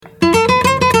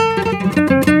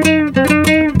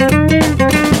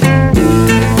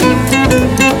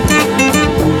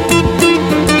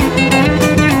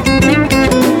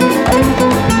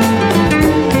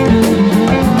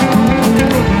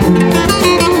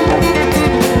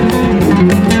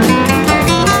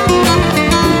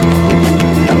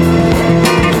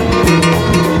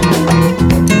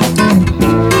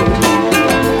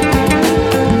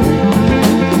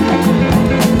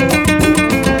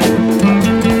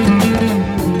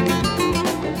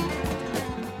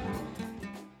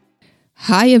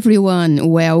Hi everyone,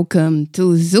 welcome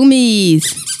to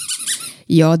Zoomies,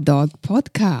 your dog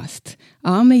podcast.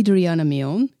 I'm Adriana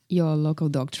Milne, your local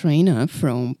dog trainer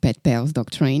from Pet Pals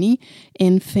Dog Training,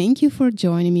 and thank you for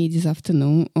joining me this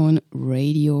afternoon on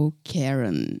Radio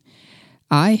Karen.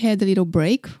 I had a little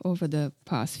break over the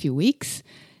past few weeks.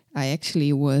 I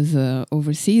actually was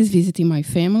overseas visiting my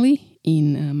family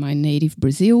in my native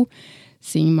Brazil,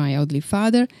 seeing my elderly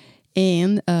father,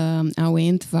 and I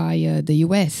went via the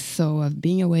US. So I've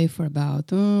been away for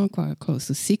about quite close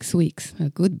to 6 weeks. A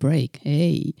good break.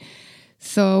 Hey.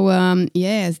 So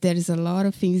yes, there is a lot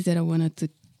of things that I wanted to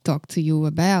talk to you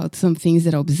about. Some things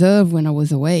that I observed when I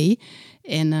was away,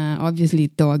 and obviously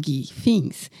doggy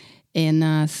things.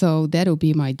 And so that'll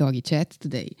be my doggy chat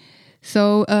today.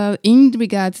 So in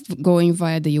regards to going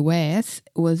via the US,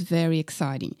 it was very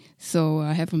exciting. So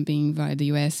I haven't been via the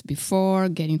US before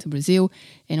getting to Brazil.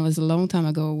 And it was a long time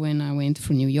ago when I went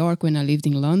for New York, when I lived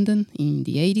in London in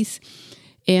the 80s.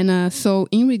 And so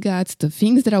in regards to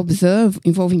things that I observe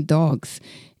involving dogs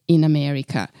in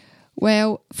America,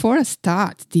 well, for a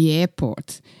start, the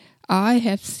airport. I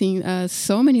have seen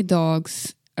so many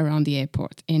dogs around the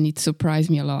airport, and it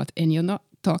surprised me a lot. And you're not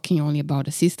talking only about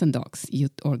assistant dogs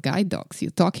or guide dogs. You're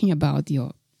talking about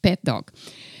your pet dog.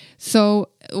 So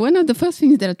one of the first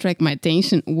things that attracted my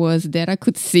attention was that I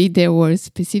could see there were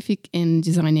specific and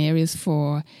design areas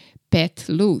for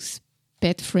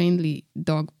pet-friendly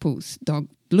dog poos, dog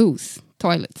loose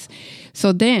toilets.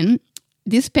 So then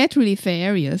these pet relief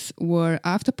areas were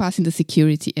after passing the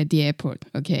security at the airport,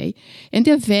 okay? And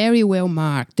they're very well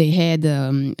marked. They had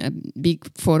a big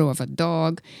photo of a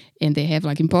dog, and they have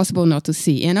like impossible not to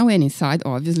see. And I went inside,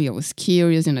 obviously. I was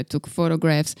curious, and I took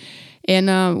photographs. And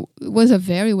it was a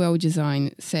very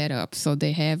well-designed setup. So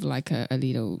they have like a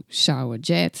little shower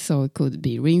jet, so it could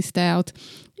be rinsed out.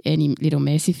 Any little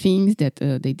messy things that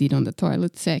they did on the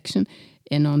toilet section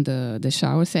and on the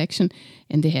shower section,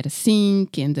 and they had a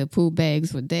sink, and the pool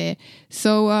bags were there.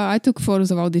 So I took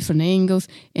photos of all different angles,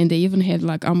 and they even had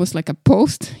like almost like a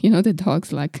post, the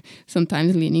dogs like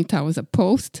sometimes leaning towards a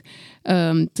post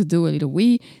to do a little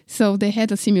wee. So they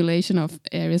had a simulation of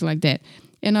areas like that.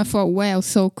 And I thought, wow,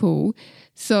 so cool.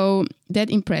 So that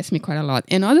impressed me quite a lot.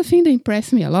 Another thing that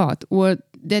impressed me a lot were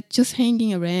that just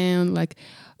hanging around like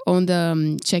on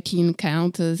the check-in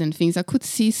counters and things, I could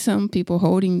see some people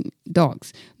holding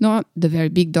dogs. Not the very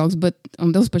big dogs, but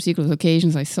on those particular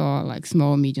occasions, I saw like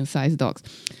small, medium-sized dogs.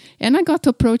 And I got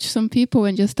to approach some people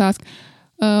and just ask,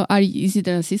 is it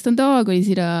an assistant dog or is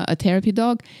it a therapy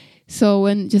dog? So,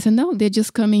 and just said, no, they're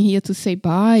just coming here to say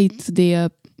bye to their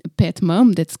pet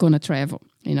mom that's going to travel.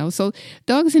 So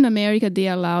dogs in America, they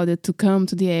are allowed to come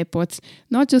to the airports,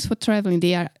 not just for traveling,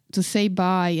 they are to say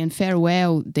bye and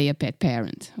farewell their pet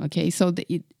parent. Okay, so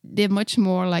they're much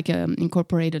more like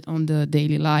incorporated on the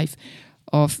daily life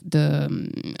of the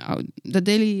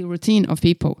daily routine of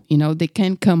people. They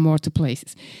can come more to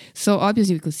places. So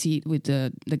obviously, you could see it with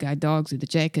the guide dogs with the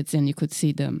jackets, and you could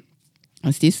see the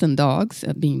assistant dogs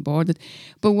being boarded.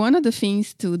 But one of the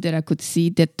things too that I could see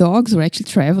that dogs were actually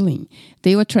traveling.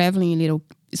 They were traveling in little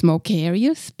small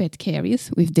carriers, pet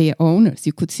carriers with their owners.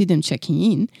 You could see them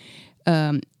checking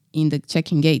in the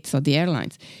check-in gates of the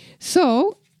airlines.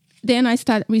 So then I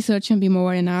started researching a bit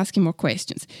more and asking more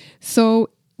questions.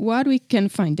 So what we can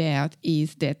find out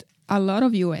is that a lot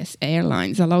of U.S.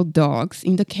 airlines allow dogs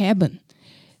in the cabin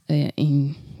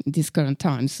in these current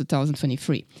times,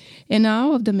 2023. And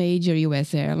all of the major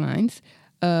U.S. airlines,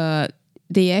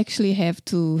 they actually have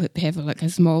to have like a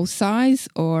small size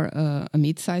or a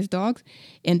mid-sized dog,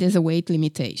 and there's a weight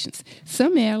limitations.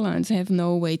 Some airlines have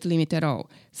no weight limit at all,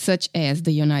 such as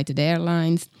the United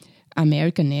Airlines,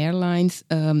 American Airlines,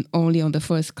 only on the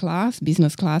first class,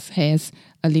 business class, has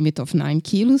a limit of 9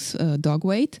 kilos dog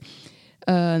weight.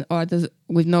 Others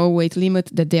with no weight limit,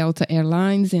 the Delta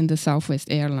Airlines and the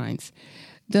Southwest Airlines.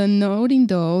 The noting,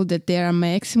 though, that there are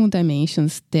maximum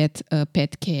dimensions that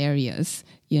pet carriers,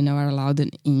 are allowed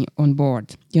on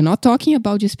board. You're not talking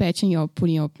about dispatching or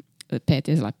putting your pet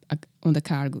as like on the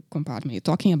cargo compartment. You're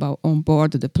talking about on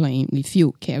board the plane with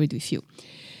you, carried with you.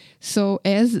 So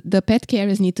as the pet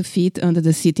carriers need to fit under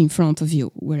the seat in front of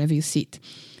you, wherever you sit.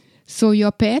 So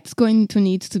your pet's going to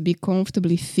need to be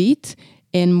comfortably fit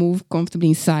and move comfortably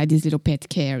inside this little pet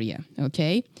carrier,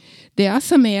 okay? There are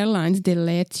some airlines that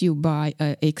let you buy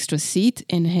an extra seat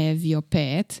and have your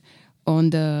pet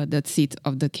on the seat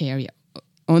of the carrier,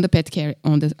 on the pet carrier,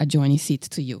 on the adjoining seat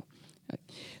to you.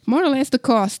 More or less the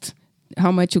cost,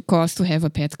 how much it costs to have a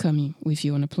pet coming with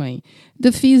you on a plane.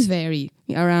 The fees vary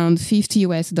around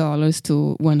 $50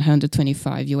 to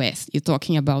 $125. You're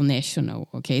talking about national,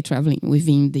 okay, traveling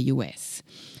within the US.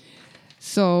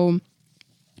 So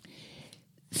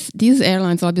these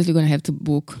airlines obviously going to have to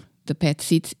book the pet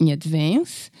seats in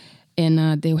advance,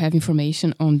 and they'll have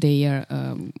information on their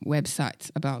websites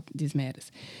about these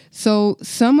matters. So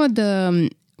some of the,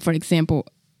 for example,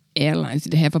 airlines,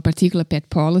 they have a particular pet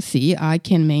policy. I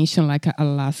can mention like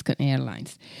Alaskan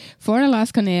Airlines. For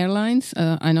Alaskan Airlines,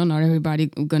 I know not everybody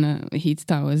gonna hit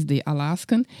towards the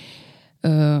Alaskan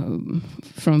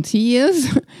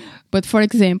frontiers, but for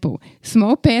example,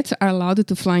 small pets are allowed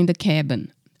to fly in the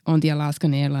cabin on the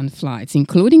Alaskan airline flights,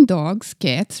 including dogs,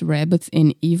 cats, rabbits,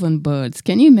 and even birds.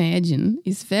 Can you imagine?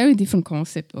 It's a very different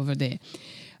concept over there.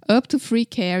 Up to 3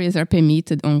 carriers are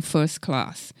permitted on first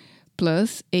class,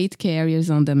 plus 8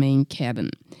 carriers on the main cabin.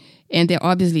 And there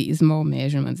are obviously small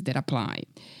measurements that apply.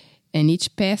 And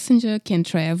each passenger can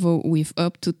travel with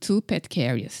up to 2 pet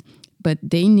carriers, but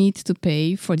they need to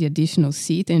pay for the additional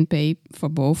seat and pay for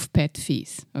both pet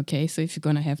fees. Okay, so if you're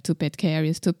going to have 2 pet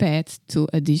carriers, 2 pets, 2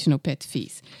 additional pet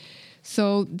fees.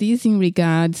 So this in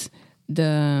regards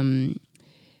the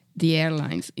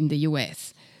airlines in the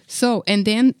U.S. So, and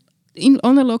then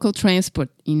on the local transport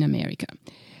in America,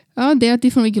 there are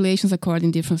different regulations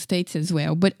according to different states as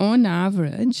well. But on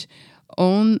average,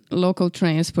 on local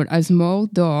transport, a small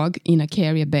dog in a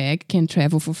carrier bag can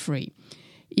travel for free.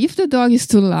 If the dog is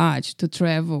too large to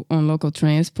travel on local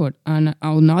transport,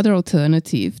 another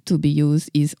alternative to be used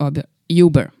is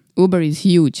Uber. Uber is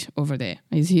huge over there.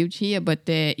 It's huge here, but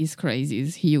there is crazy.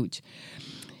 It's huge.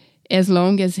 As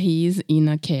long as he is in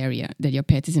a carrier, that your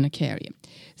pet is in a carrier.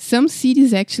 Some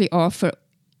cities actually offer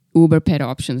Uber pet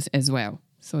options as well.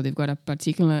 So they've got a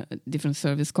particular different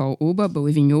service called Uber, but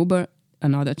within Uber,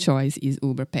 another choice is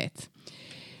Uber Pet.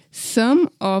 Some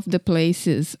of the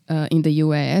places in the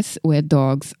U.S. where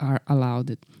dogs are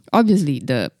allowed, obviously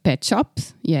the pet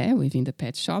shops, within the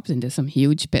pet shops, and there's some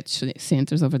huge pet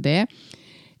centers over there.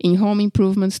 In home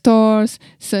improvement stores,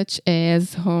 such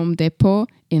as Home Depot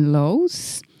and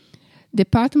Lowe's.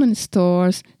 Department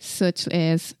stores, such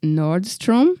as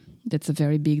Nordstrom, that's a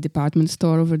very big department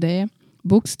store over there.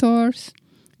 Bookstores,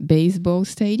 baseball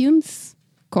stadiums,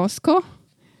 Costco,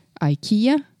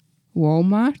 IKEA,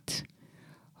 Walmart,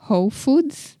 Whole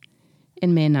Foods,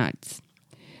 and Menards.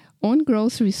 On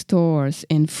grocery stores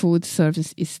and food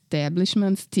service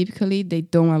establishments, typically they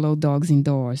don't allow dogs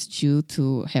indoors due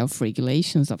to health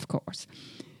regulations, of course.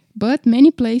 But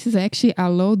many places actually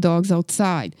allow dogs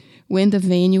outside when the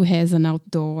venue has an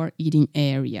outdoor eating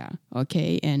area,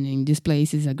 okay? And in this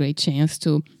place is a great chance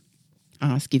to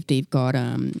ask if they've got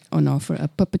on offer a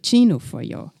puppuccino for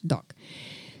your dog.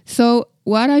 So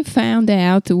what I found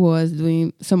out was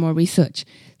doing some more research.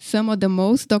 Some of the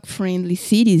most dog-friendly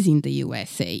cities in the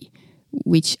USA,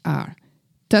 which are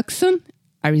Tucson,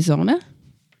 Arizona,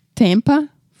 Tampa,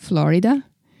 Florida,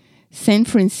 San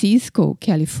Francisco,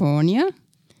 California.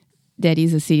 That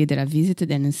is a city that I visited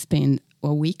and spent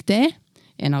a week there,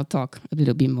 and I'll talk a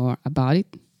little bit more about it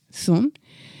soon.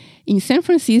 In San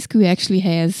Francisco, it actually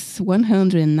has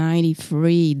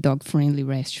 193 dog-friendly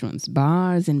restaurants,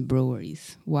 bars, and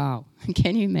breweries. Wow,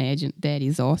 can you imagine? That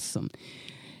is awesome.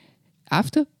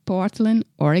 After Portland,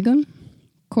 Oregon,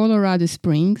 Colorado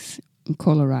Springs,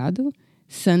 Colorado,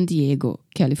 San Diego,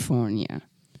 California.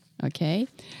 Okay,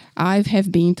 I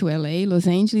have been to LA, Los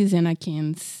Angeles, and I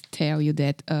can tell you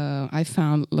that I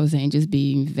found Los Angeles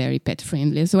being very pet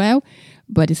friendly as well.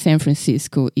 But San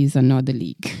Francisco is another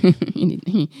league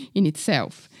in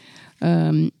itself.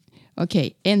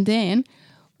 Okay, and then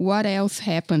what else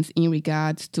happens in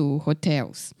regards to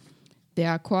hotels? There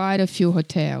are quite a few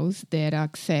hotels that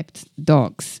accept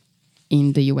dogs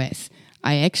in the U.S.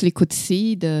 I actually could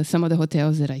see some of the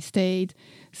hotels that I stayed,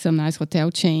 some nice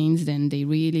hotel chains, and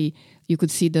you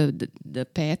could see the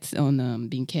pets on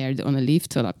being carried on a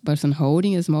lift, or a person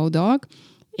holding a small dog,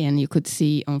 and you could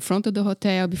see on front of the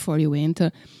hotel before you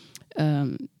enter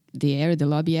the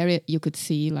lobby area, you could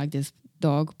see like this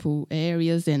dog poo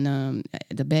areas, and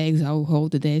the bags all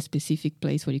hold their specific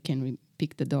place where you can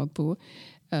pick the dog poo,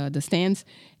 the stands,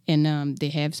 and they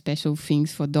have special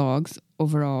things for dogs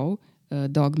overall.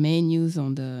 Dog menus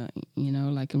on the,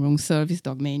 like room service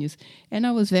dog menus. And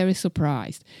I was very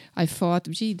surprised. I thought,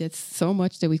 gee, that's so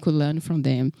much that we could learn from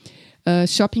them.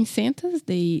 Shopping centers,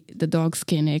 the dogs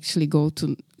can actually go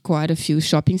to quite a few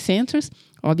shopping centers.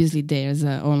 Obviously, there's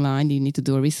online, you need to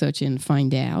do a research and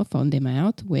find them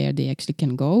out where they actually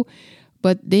can go.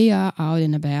 But they are out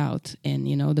and about, and,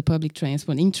 the public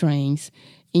transport, in trains,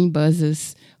 in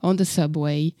buses, on the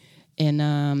subway.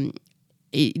 And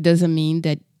it doesn't mean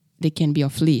that they can be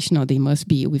off leash. No, they must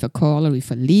be with a collar, with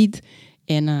a lead,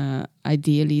 and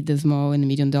ideally the small and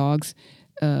medium dogs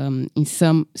in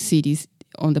some cities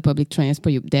on the public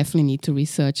transport, you definitely need to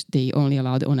research. They only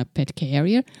allow it on a pet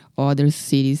carrier. Other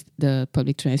cities, the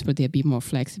public transport, they're a bit more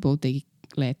flexible. They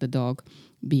let the dog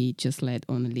be just led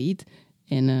on a lead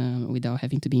and without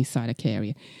having to be inside a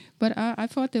carrier. But I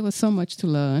thought there was so much to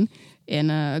learn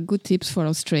and good tips for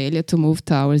Australia to move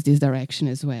towards this direction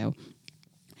as well.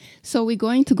 So we're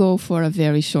going to go for a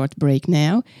very short break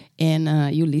now,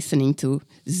 and you're listening to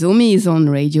Zoomies on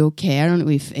Radio Karen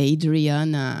with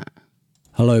Adriana.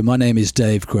 Hello, my name is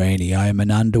Dave Graney. I am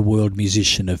an underworld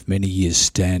musician of many years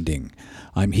standing.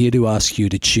 I'm here to ask you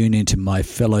to tune into my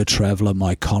fellow traveller,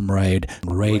 my comrade,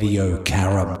 Radio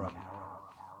Karen.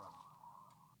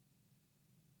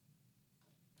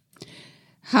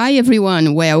 Hi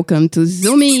everyone, welcome to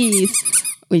Zoomies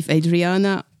with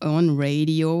Adriana on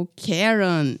Radio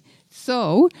Karen.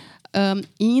 So,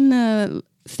 in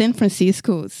San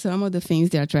Francisco, some of the things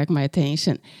that attract my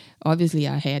attention, obviously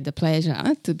I had the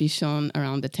pleasure to be shown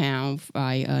around the town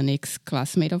by an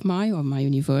ex-classmate of mine on my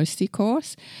university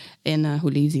course, and who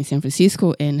lives in San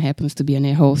Francisco and happens to be an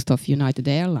air host of United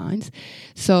Airlines.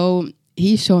 So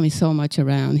he showed me so much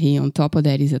around. He, on top of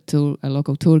that, is a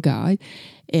local tour guide,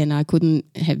 and I couldn't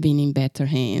have been in better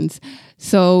hands.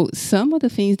 So some of the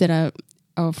things that I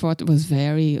thought was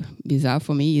very bizarre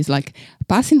for me is like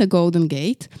passing the Golden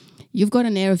Gate. You've got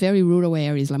an area, very rural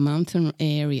areas, like mountain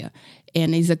area,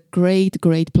 and it's a great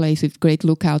place with great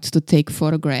lookouts to take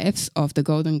photographs of the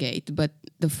Golden Gate. But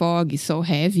the fog is so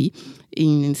heavy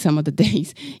in some of the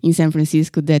days in San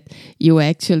Francisco that you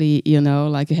actually, you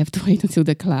have to wait until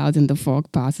the clouds and the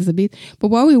fog passes a bit. But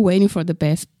while we were waiting for the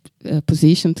best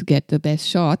position to get the best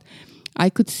shot, I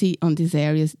could see on these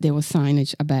areas there was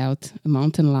signage about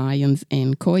mountain lions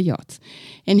and coyotes.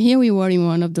 And here we were in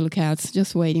one of the lookouts,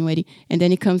 just waiting, and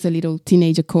then it comes a little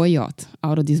teenager coyote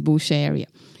out of this bush area.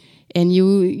 And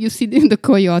you see the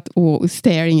coyote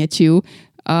staring at you.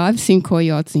 I've seen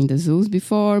coyotes in the zoos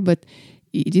before, but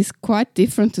it is quite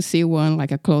different to see one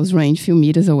like a close range, few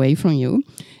meters away from you.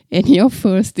 And your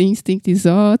first instinct is,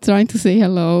 trying to say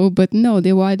hello. But no,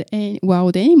 they're wild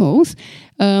animals.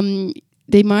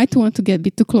 They might want to get a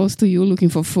bit too close to you looking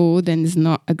for food, and it's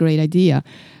not a great idea.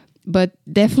 But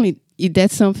definitely,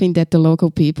 that's something that the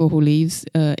local people who lives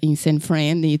in San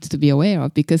Fran need to be aware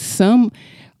of, because some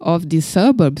of these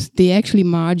suburbs, they actually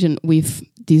margin with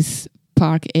these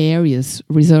park areas,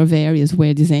 reserve areas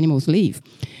where these animals live.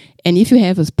 And if you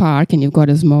have a park and you've got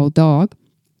a small dog,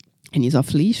 and he's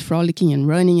off leash, frolicking and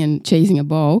running and chasing a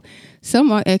ball,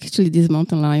 these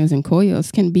mountain lions and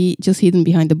coyotes can be just hidden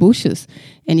behind the bushes.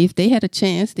 And if they had a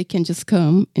chance, they can just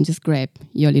come and just grab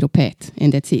your little pet,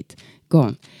 and that's it,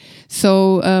 gone.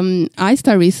 So I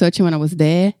started researching when I was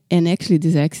there, and actually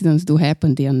these accidents do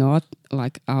happen. They are not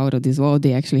like out of this world.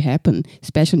 They actually happen,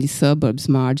 especially in the suburbs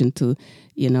margin to,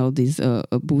 these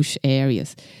bush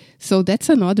areas. So that's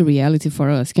another reality for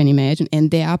us, can you imagine? And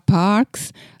there are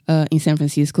parks in San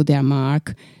Francisco that are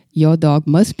marked. Your dog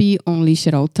must be on leash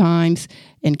at all times,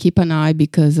 and keep an eye,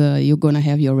 because you're going to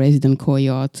have your resident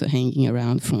coyote hanging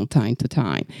around from time to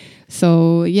time.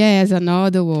 So, yes,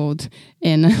 another world.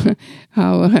 And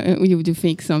how would you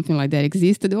think something like that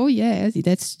existed? Oh, yes,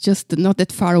 that's just not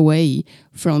that far away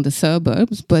from the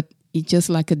suburbs, but it's just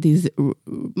like this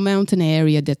mountain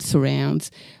area that surrounds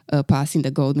passing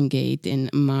the Golden Gate and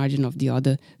margin of the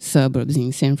other suburbs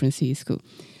in San Francisco.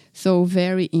 So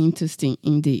very interesting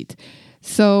indeed.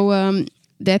 So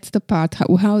that's the part.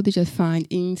 How did I find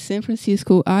in San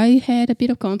Francisco? I had a bit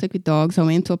of contact with dogs. I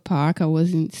went to a park. I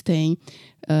was staying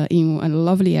in a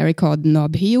lovely area called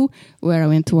Nob Hill, where I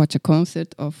went to watch a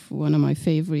concert of one of my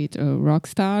favorite rock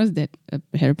stars that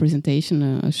had a presentation,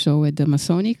 a show at the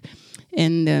Masonic.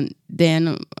 And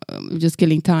then just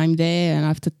killing time there. And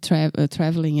after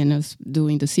traveling and I was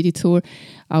doing the city tour,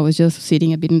 I was just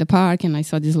sitting a bit in the park, and I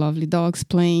saw these lovely dogs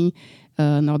playing.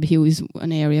 Nob Hill is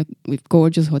an area with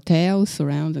gorgeous hotels,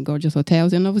 surrounding gorgeous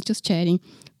hotels. And I was just chatting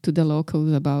to the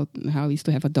locals about how it is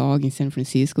to have a dog in San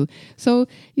Francisco. So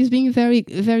it's been very,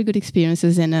 very good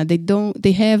experiences. And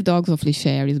they have dogs off leash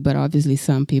areas, but obviously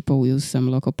some people use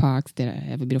some local parks that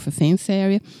have a bit of a fence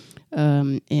area.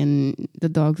 And the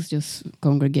dogs just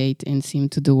congregate and seem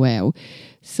to do well.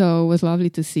 So it was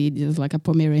lovely to see just like a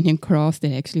Pomeranian cross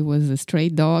that actually was a stray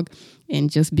dog and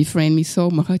just befriended me so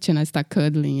much, and I started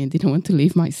cuddling and didn't want to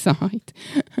leave my side.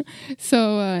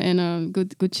 So, and a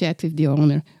good chat with the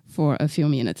owner for a few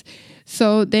minutes.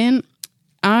 So then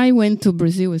I went to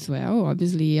Brazil as well.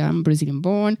 Obviously, I'm Brazilian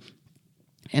born,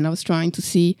 and I was trying to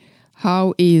see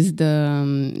how is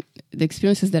the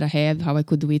experiences that I had, how I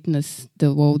could witness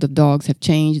the world of dogs have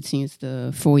changed since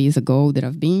the 4 years ago that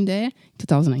I've been there,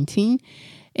 2019.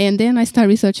 And then I started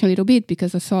researching a little bit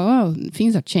because I saw,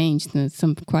 things have changed.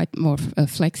 Some quite more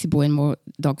flexible and more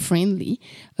dog-friendly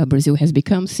Brazil has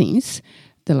become since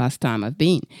the last time I've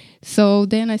been. So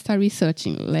then I started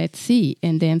researching, let's see.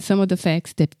 And then some of the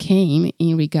facts that came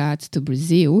in regards to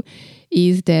Brazil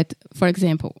is that, for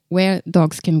example, where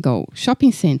dogs can go,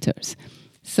 shopping centers.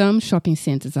 Some shopping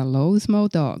centers allow small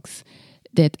dogs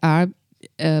that are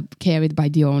carried by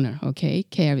the owner, okay?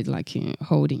 Carried like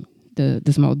holding the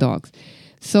small dogs.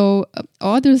 So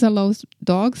others allow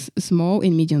dogs small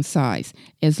and medium size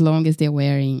as long as they're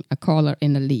wearing a collar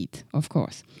and a lead, of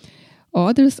course.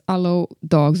 Others allow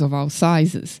dogs of all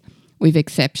sizes, with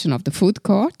exception of the food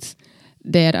courts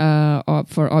that are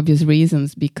for obvious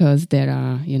reasons because there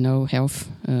are, health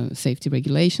safety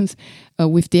regulations,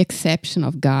 with the exception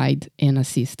of guide and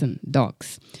assistant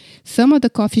dogs. Some of the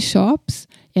coffee shops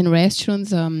and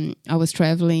restaurants, I was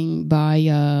traveling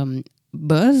by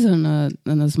bus on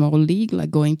a small league,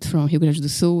 like going from Rio Grande do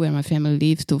Sul, where my family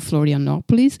lives, to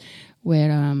Florianópolis,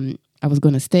 where I was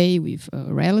going to stay with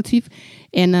a relative.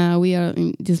 And we are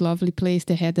in this lovely place.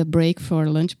 They had a break for a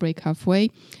lunch break halfway.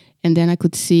 And then I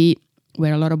could see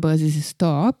where a lot of buses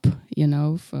stop,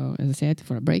 for, as I said,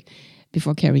 for a break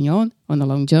before carrying on a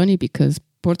long journey, because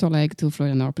Porto Alegre to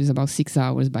Florianópolis is about 6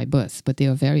 hours by bus, but they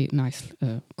are very nice,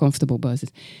 comfortable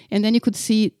buses. And then you could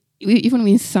see, even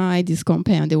inside this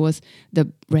compound, there was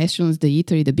the restaurants, the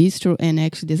eatery, the bistro, and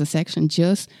actually there's a section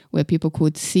just where people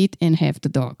could sit and have the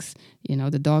dogs.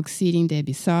 The dogs sitting there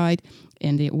beside,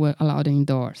 and they were allowed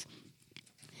indoors.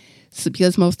 So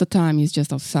because most of the time it's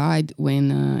just outside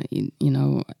when,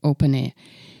 open air.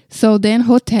 So then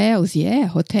hotels.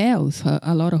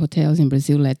 A lot of hotels in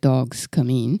Brazil let dogs come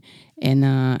in and,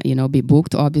 be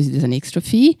booked. Obviously, there's an extra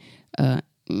fee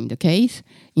in the case.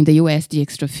 In the US, the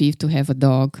extra fee to have a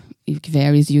dog, it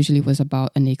varies. Usually was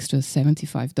about an extra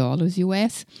 $75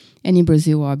 US. And in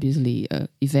Brazil, obviously,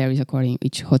 it varies according to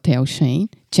each hotel chain.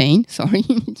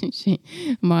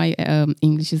 My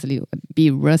English is a little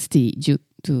bit rusty due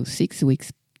to 6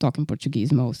 weeks talking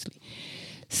Portuguese mostly.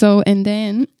 So, and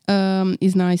then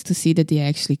it's nice to see that they're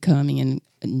actually coming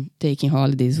and taking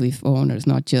holidays with owners,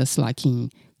 not just like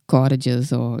in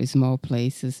cottages or small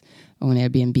places on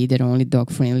Airbnb that are only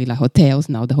dog-friendly, like hotels.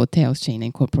 Now the hotels chain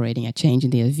incorporating a change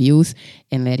in their views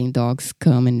and letting dogs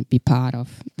come and be part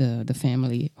of the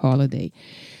family holiday.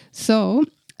 So,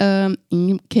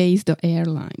 in case the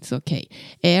airlines,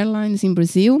 airlines in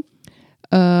Brazil,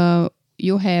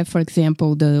 you have, for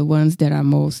example, the ones that are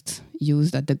most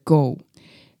used at the Go.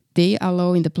 They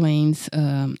allow in the planes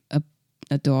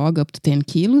a dog up to 10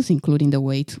 kilos, including the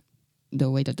weight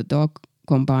of the dog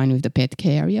combined with the pet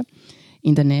carrier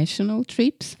in the national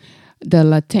trips. The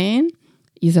Latam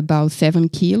is about 7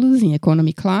 kilos in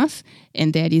economy class,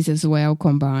 and that is as well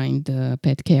combined the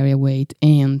pet carrier weight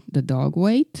and the dog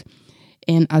weight.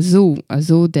 And Azul,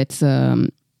 that's a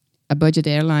budget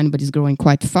airline, but is growing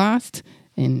quite fast.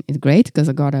 And it's great because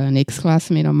I got an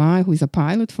ex-classmate of mine who is a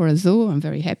pilot for Azul. I'm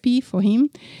very happy for him.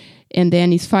 And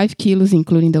then it's 5 kilos,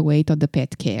 including the weight of the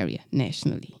pet carrier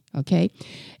nationally. Okay.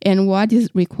 And what is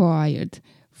required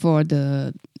for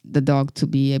the dog to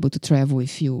be able to travel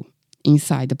with you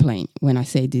inside the plane? When I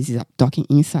say this, I'm talking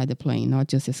inside the plane, not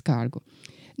just as cargo.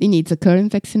 It needs a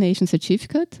current vaccination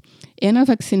certificate and a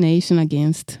vaccination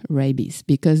against rabies,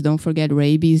 because don't forget,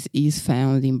 rabies is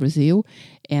found in Brazil,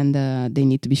 and they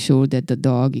need to be sure that the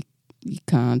dog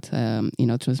can't,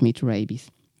 transmit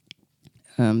rabies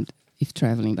if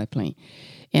traveling by plane.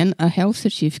 And a health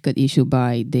certificate issued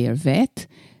by their vet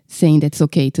saying that's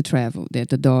okay to travel, that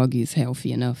the dog is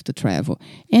healthy enough to travel.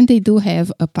 And they do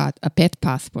have a pet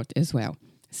passport as well.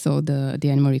 So the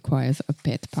animal requires a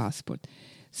pet passport.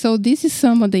 So this is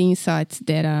some of the insights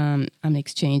that I'm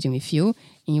exchanging with you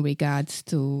in regards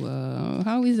to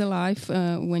how is the life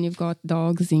when you've got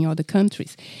dogs in other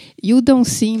countries. You don't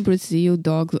see in Brazil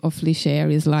dogs off-leash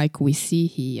areas like we see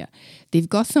here. They've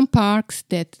got some parks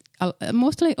that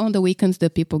mostly on the weekends the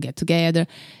people get together.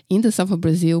 In the south of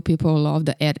Brazil, people love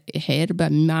the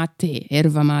erva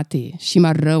mate,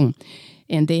 chimarrão.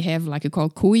 And they have, like you call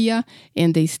cuia,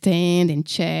 and they stand and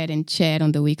chat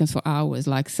on the weekends for hours,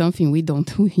 like something we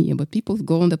don't do here. But people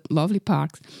go on the lovely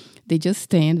parks. They just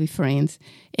stand with friends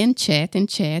and chat.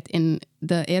 And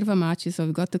the erva mate, so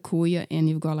you've got the cuia, and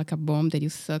you've got like a bomb that you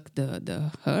suck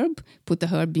the herb, put the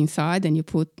herb inside, and you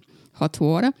put hot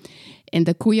water. And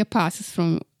the cuia passes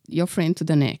from your friend to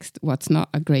the next. What's not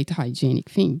a great hygienic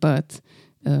thing, but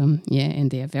And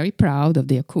they are very proud of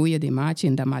their cuya, the machi,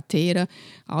 and the mateira,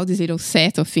 all this little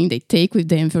set of things they take with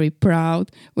them, very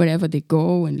proud, wherever they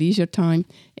go and leisure time.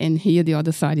 And here the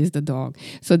other side is the dog.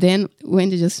 So then when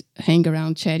they just hang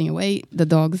around chatting away, the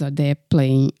dogs are there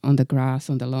playing on the grass,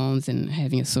 on the lawns, and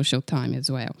having a social time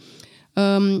as well.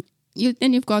 Then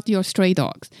you've got your stray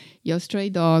dogs. Your stray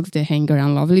dogs, they hang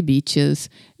around lovely beaches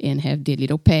and have their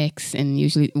little packs, and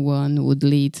usually one would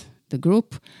lead the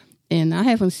group. And I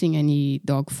haven't seen any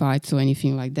dog fights or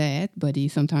anything like that, but it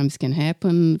sometimes can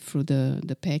happen through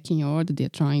the pecking order. They're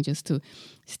trying just to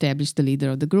establish the leader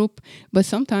of the group. But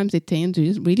sometimes they tend to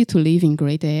really to live in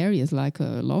great areas, like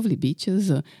lovely beaches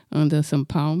under some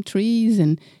palm trees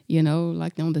and,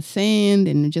 like on the sand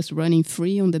and just running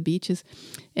free on the beaches.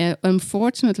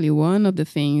 Unfortunately, one of the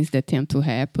things that tend to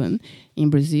happen in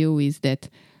Brazil is that,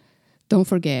 don't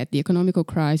forget, the economical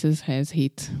crisis has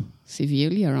hit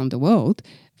severely around the world.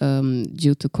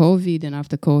 Due to COVID, and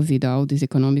after COVID, all these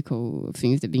economical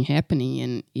things that have been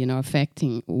happening and,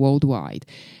 affecting worldwide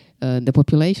the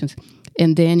populations.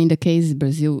 And then in the case of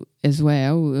Brazil as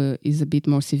well, is a bit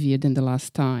more severe than the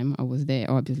last time I was there.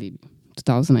 Obviously,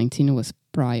 2019 was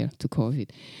prior to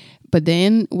COVID. But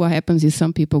then what happens is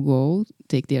some people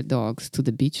take their dogs to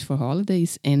the beach for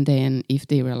holidays, and then if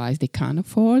they realize they can't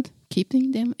afford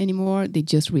keeping them anymore, they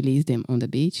just release them on the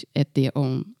beach at their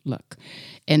own luck.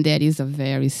 And that is a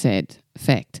very sad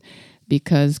fact,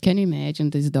 because can you imagine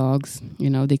these dogs,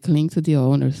 they cling to the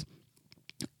owners.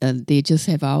 They just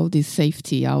have all this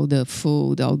safety, all the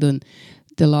food, all the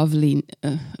lovely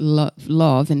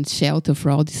love and shelter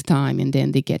for all this time, and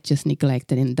then they get just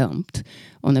neglected and dumped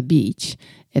on a beach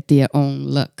at their own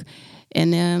luck.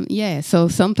 And so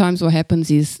sometimes what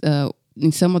happens is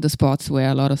in some of the spots where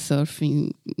a lot of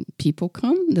surfing people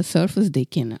come, the surfers, they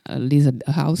can lease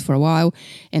a house for a while,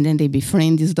 and then they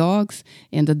befriend these dogs,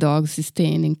 and the dogs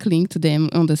stand and cling to them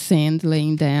on the sand,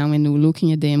 laying down and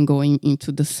looking at them going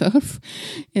into the surf.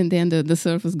 And then the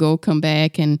surfers come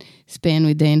back and spend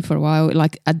with them for a while,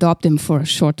 like adopt them for a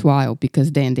short while,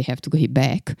 because then they have to go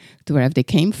back to wherever they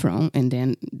came from, and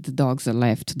then the dogs are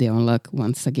left to their own luck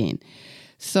once again.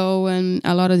 So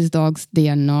a lot of these dogs, they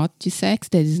are not G-sex.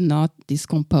 There is not this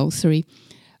compulsory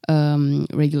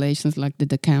regulations like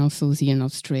the councils here in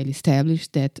Australia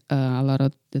established that a lot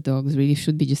of the dogs really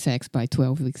should be G-sex by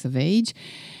 12 weeks of age.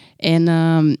 And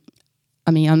I'm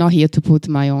not here to put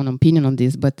my own opinion on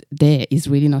this, but there is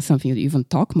really not something you even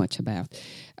talk much about.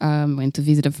 Went to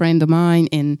visit a friend of mine,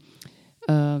 and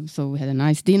so we had a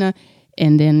nice dinner.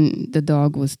 And then the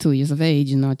dog was 2 years of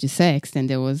age, not G-sex, and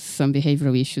there was some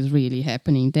behavioral issues really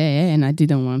happening there. And I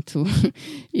didn't want to,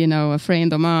 a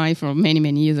friend of mine from many,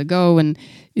 many years ago, and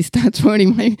start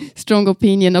throwing my strong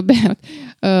opinion about,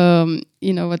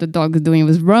 what the dog was doing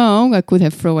was wrong. I could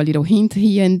have thrown a little hint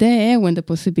here and there when the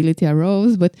possibility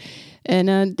arose, but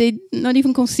they not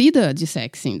even consider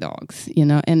G-sexing dogs,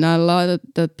 and a lot of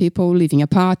the people live in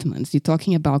apartments. You're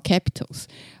talking about capitals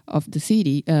of the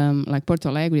city, like Porto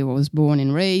Alegre, where I was born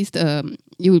and raised.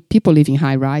 People live in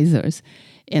high risers,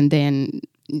 and then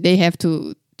they have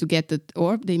to get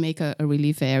or they make a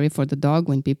relief area for the dog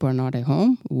when people are not at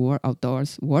home or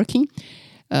outdoors working.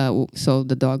 So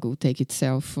the dog will take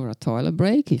itself for a toilet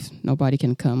break if nobody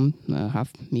can come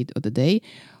half mid of the day.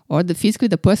 Or physically,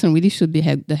 the person really should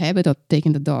have the habit of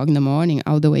taking the dog in the morning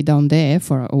all the way down there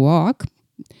for a walk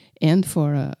and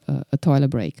for a toilet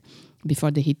break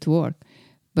before they hit to work.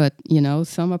 But,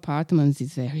 some apartments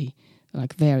is very,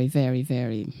 very,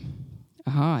 very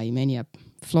high, many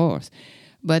floors.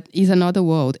 But it's another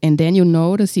world. And then you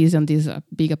notice is on these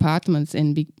big apartments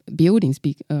and big buildings,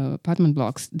 big apartment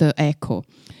blocks, the echo.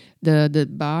 The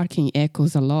barking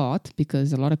echoes a lot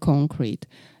because a lot of concrete.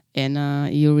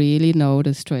 And you really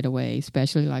notice straight away,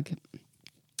 especially like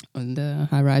on the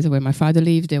high rise where my father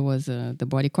lived, there was the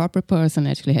body corporate person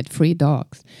actually had 3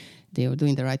 dogs. They were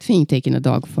doing the right thing, taking a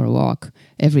dog for a walk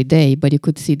every day. But you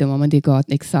could see the moment they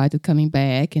got excited coming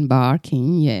back and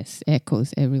barking, yes,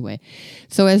 echoes everywhere.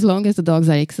 So as long as the dogs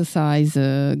are exercised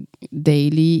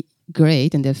daily,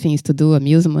 great, and there are things to do,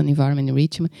 amusement, environment,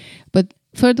 enrichment. But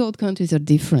third world countries are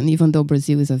different, even though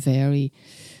Brazil is a very,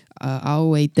 our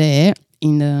way there.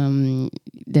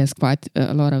 There's quite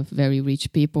a lot of very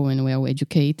rich people and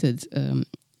well-educated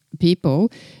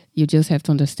people. You just have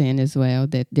to understand as well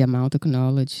that the amount of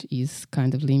knowledge is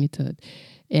kind of limited.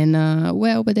 And,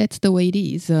 but that's the way it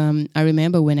is. I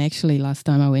remember when actually last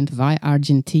time I went via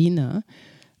Argentina,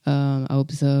 I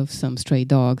observed some stray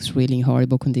dogs really in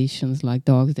horrible conditions, like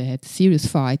dogs that had serious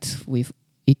fights with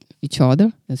each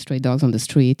other, the stray dogs on the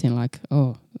street, and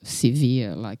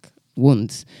severe,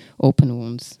 wounds, open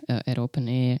wounds at open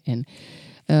air. And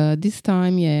this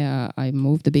time, I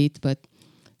moved a bit, but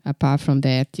Apart from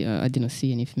that, I didn't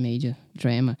see any major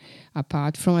drama.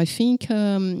 Apart from, I think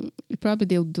probably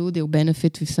they'll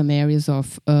benefit with some areas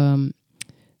of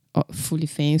fully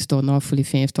fenced or not fully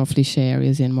fenced off-leash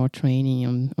areas and more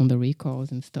training on the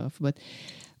recalls and stuff. But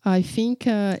I think,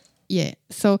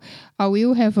 so I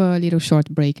will have a little short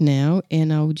break now,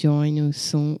 and I'll join you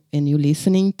soon. And you're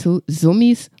listening to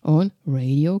Zoomies on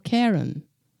Radio Karen.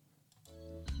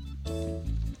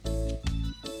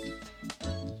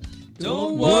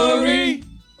 Don't worry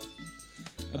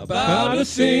about a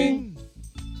thing,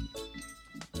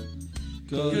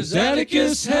 'cause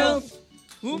Atticus Health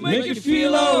will make you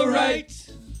feel alright.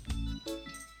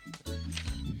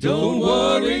 Don't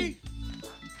worry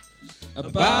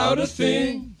about a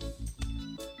thing,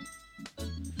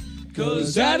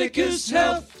 'cause Atticus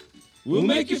Health will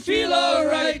make you feel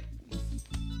alright.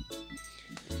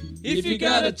 If you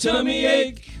got a tummy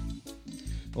ache,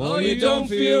 or you don't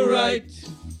feel right,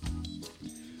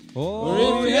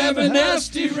 or if you have a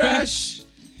nasty rash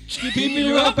keeping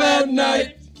you up at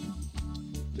night,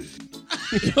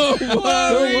 don't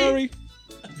worry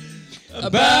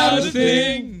about a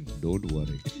thing. Don't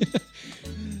worry.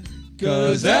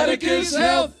 'Cause Atticus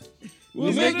Health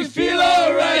will make you feel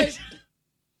alright.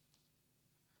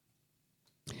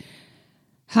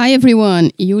 Hi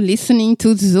everyone, you're listening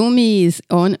to Zoomies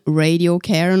on Radio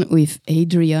Karen with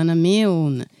Adriana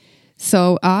Milne.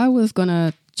 So I was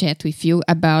gonna chat with you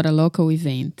about a local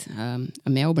event, a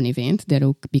Melbourne event that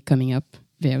will be coming up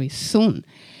very soon.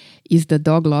 Is the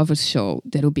Dog Lovers Show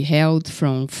that will be held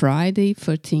from Friday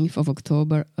 13th of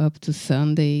October up to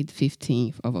Sunday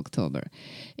 15th of October,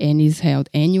 and is held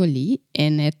annually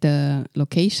and at the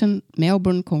location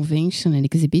Melbourne Convention and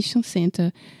Exhibition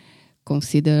Centre.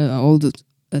 Consider all the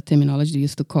terminology they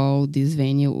used to call this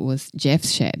venue was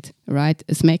Jeff's Shed, right?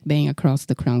 Smack bang across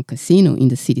the Crown Casino in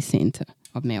the city centre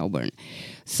of Melbourne.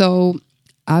 So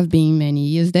I've been many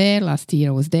years there. Last year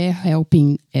I was there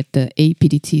helping at the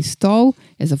APDT stall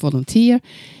as a volunteer.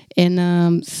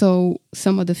 And so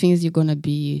some of the things you're going to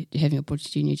be having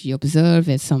opportunity to observe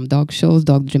at some dog shows,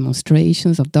 dog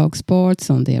demonstrations of dog sports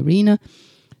on the arena,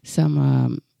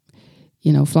 some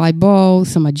fly ball,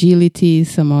 some agility,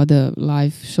 some other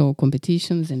live show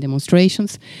competitions and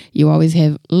demonstrations. You always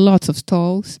have lots of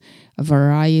stalls, a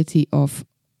variety of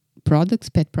products,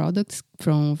 pet products,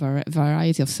 from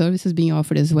variety of services being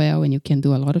offered as well, and you can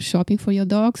do a lot of shopping for your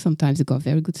dog. Sometimes you've got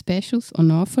very good specials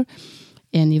on offer,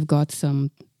 and you've got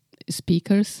some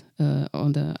speakers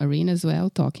on the arena as well,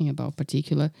 talking about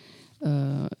particular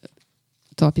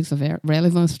topics of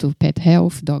relevance to pet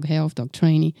health, dog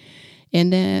training,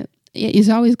 and it's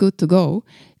always good to go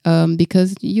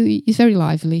because it's very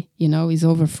lively. It's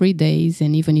over 3 days,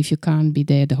 and even if you can't be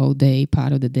there the whole day,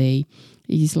 part of the day,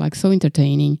 it's like so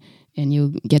entertaining, and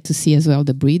you get to see as well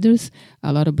the breeders.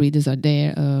 A lot of breeders are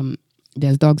there.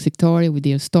 There's Dogs Victoria with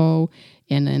their stall,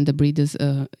 and the breeders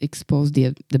expose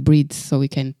the breeds so we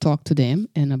can talk to them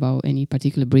and about any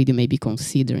particular breed you may be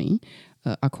considering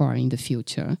acquiring in the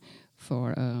future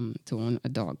for to own a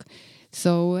dog.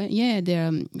 So there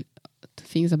are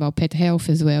things about pet health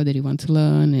as well that you want to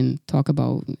learn and talk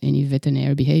about any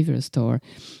veterinary behaviorist or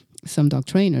some dog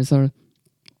trainers or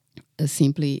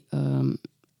simply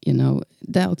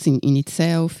doubts in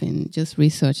itself and just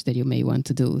research that you may want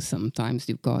to do. Sometimes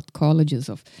you've got colleges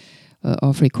of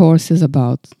free courses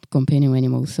about companion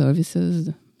animal services,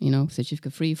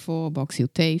 certificate free for box heel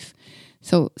TAFE.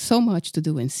 So much to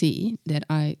do and see that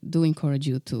I do encourage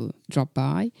you to drop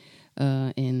by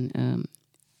and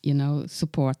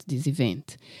support this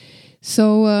event.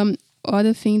 So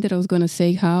other thing that I was going to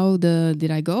say, how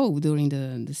did I go during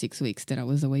the 6 weeks that I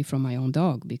was away from my own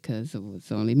dog, because it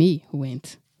was only me who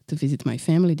went to visit my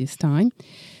family this time.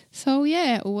 So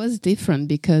it was different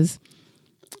because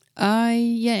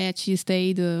she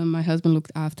stayed, my husband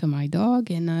looked after my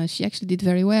dog, and she actually did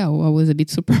very well. I was a bit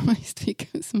surprised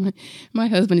because my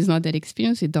husband is not that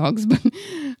experienced with dogs, but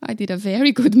I did a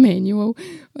very good manual,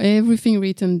 everything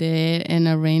written there, and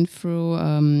I ran through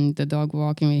the dog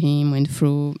walking with him, went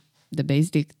through the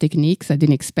basic techniques. I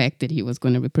didn't expect that he was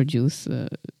going to reproduce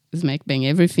smack bang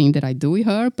everything that I do with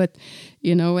her, but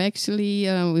actually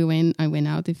I went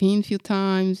out with him a few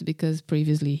times because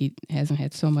previously he hasn't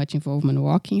had so much involvement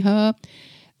walking her,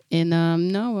 and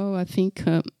I think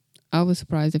I was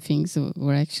surprised that things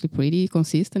were actually pretty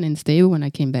consistent and stable when I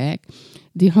came back.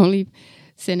 The only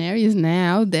scenario is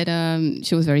now that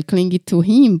she was very clingy to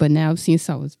him, but now since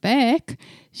I was back,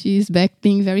 she's back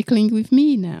being very clingy with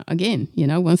me now again,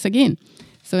 once again.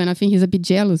 So, and I think he's a bit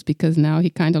jealous because now he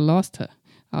kind of lost her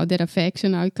all that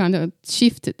affection, I kind of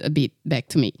shifted a bit back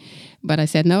to me. But I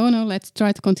said, no, let's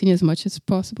try to continue as much as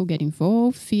possible, get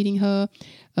involved, feeding her.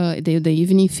 The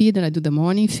evening feed, and I do the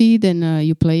morning feed, and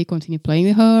you continue playing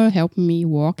with her, helping me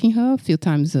walking her a few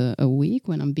times a week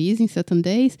when I'm busy certain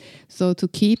days. So to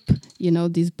keep,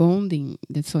 this bonding,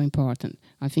 that's so important.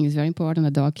 I think it's very important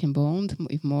a dog can bond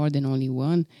with more than only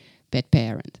one pet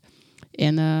parent.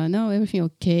 And now everything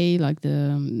okay, like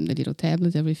the little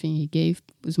tablets, everything he gave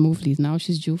smoothly. Now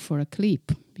she's due for a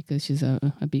clip because she's a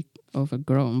bit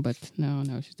overgrown, but now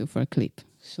she's due for a clip.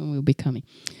 Soon will be coming.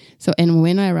 So, and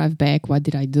when I arrived back, what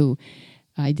did I do?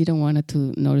 I didn't want her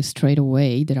to notice straight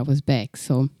away that I was back.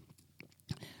 So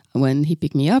when he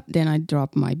picked me up, then I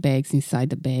dropped my bags inside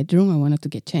the bedroom. I wanted to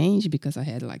get changed because I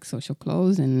had like social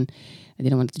clothes and I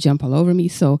didn't want it to jump all over me.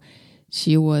 So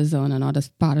she was on another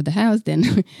part of the house.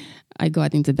 Then I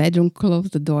got into the bedroom,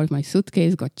 closed the door with my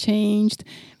suitcase, got changed.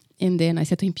 And then I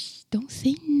said to him, don't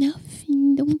say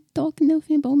nothing. Don't talk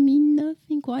nothing about me,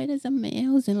 nothing. Quiet as a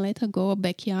mouse. And let her go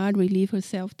backyard, relieve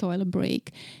herself, toilet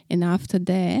break. And after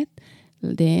that,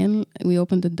 then we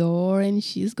opened the door and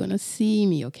she's going to see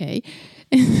me, okay?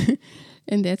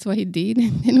 And that's what he did.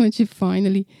 And then when she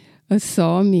finally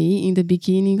saw me in the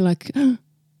beginning, like,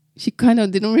 she kind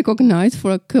of didn't recognize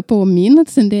for a couple of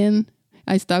minutes. And then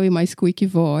I start with my squeaky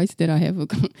voice that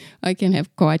I can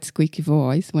have quite squeaky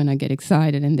voice when I get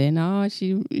excited. And then,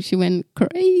 she went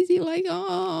crazy, like,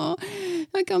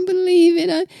 I can't believe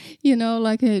it.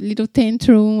 Like a little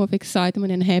tantrum of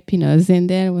excitement and happiness. And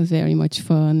then it was very much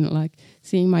fun, like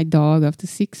seeing my dog after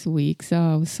 6 weeks.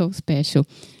 Oh, it was so special.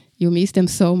 You miss them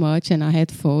so much. And I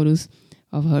had photos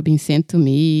of her being sent to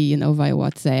me, via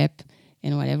WhatsApp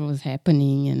and whatever was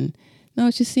happening. And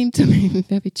no, she seemed to be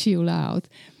very chill out.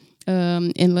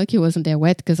 And lucky it wasn't that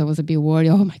wet because I was a bit worried.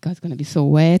 Oh my God, it's going to be so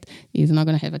wet. He's not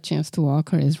going to have a chance to walk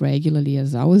her as regularly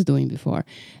as I was doing before.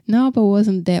 No, but it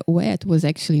wasn't that wet. It was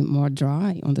actually more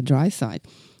dry, on the dry side.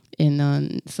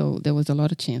 And so there was a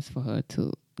lot of chance for her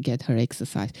to get her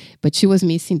exercise. But she was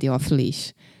missing the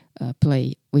off-leash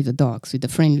play with the dogs, with the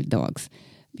friendly dogs,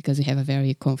 because we have a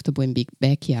very comfortable and big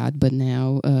backyard. But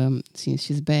now, since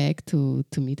she's back to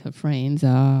meet her friends,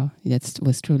 that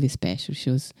was truly special.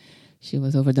 She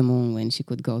was over the moon when she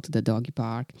could go to the doggy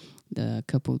park, the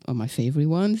couple of my favorite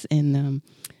ones. And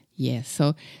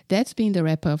so that's been the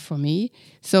wrap up for me.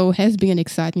 So it has been an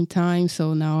exciting time.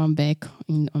 So now I'm back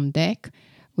on deck.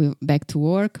 We're back to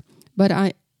work. But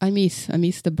I miss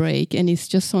the break. And it's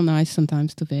just so nice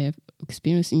sometimes to have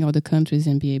experience in other countries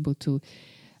and be able to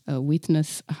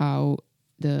witness how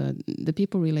the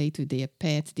people relate with their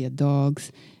pets, their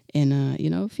dogs. And,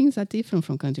 things are different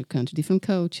from country to country, different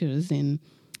cultures. And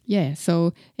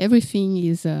so everything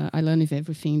is, I learn with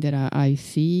everything that I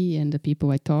see and the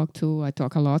people I talk to. I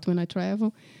talk a lot when I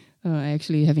travel.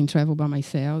 Actually, having traveled by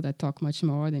myself, I talk much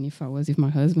more than if I was with my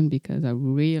husband because I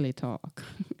really talk.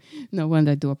 No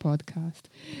wonder I do a podcast.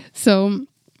 So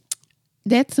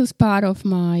that was part of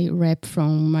my wrap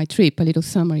from my trip, a little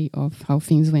summary of how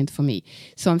things went for me.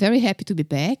 So I'm very happy to be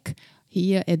back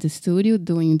here at the studio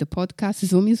doing the podcast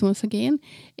Zoomies once again.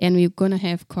 And we're going to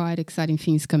have quite exciting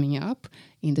things coming up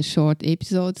in the short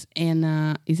episodes.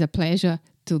 And it's a pleasure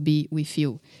to be with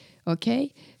you.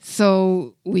 Okay,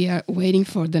 so we are waiting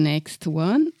for the next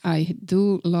one. I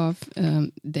do love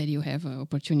that you have an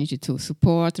opportunity to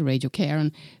support Radio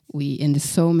Karen. And there's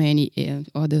so many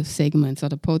other segments,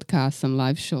 other podcasts and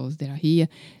live shows that are here.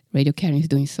 Radio Karen is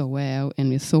doing so well, and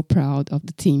we're so proud of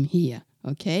the team here.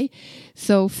 Okay,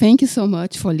 so thank you so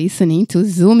much for listening to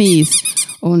Zoomies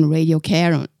on Radio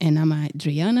Karen. And I'm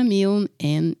Adriana Milne,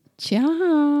 and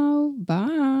ciao,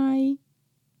 bye.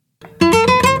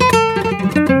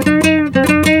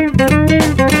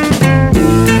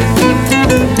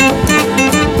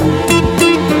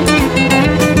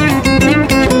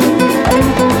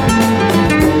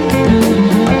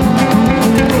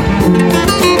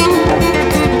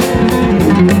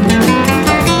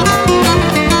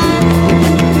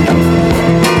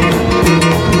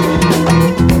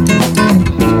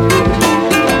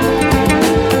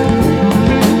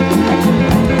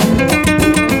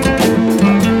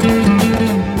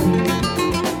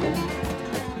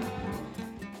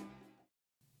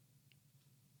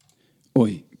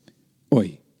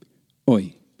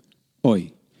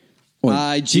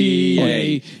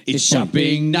 IGA, it's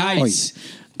shopping nights.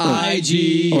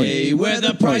 IGA, where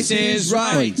the price is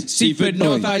right. Seaford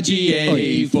North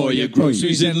IGA, for your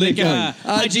groceries and liquor.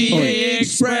 IGA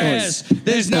Express,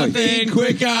 there's nothing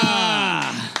quicker.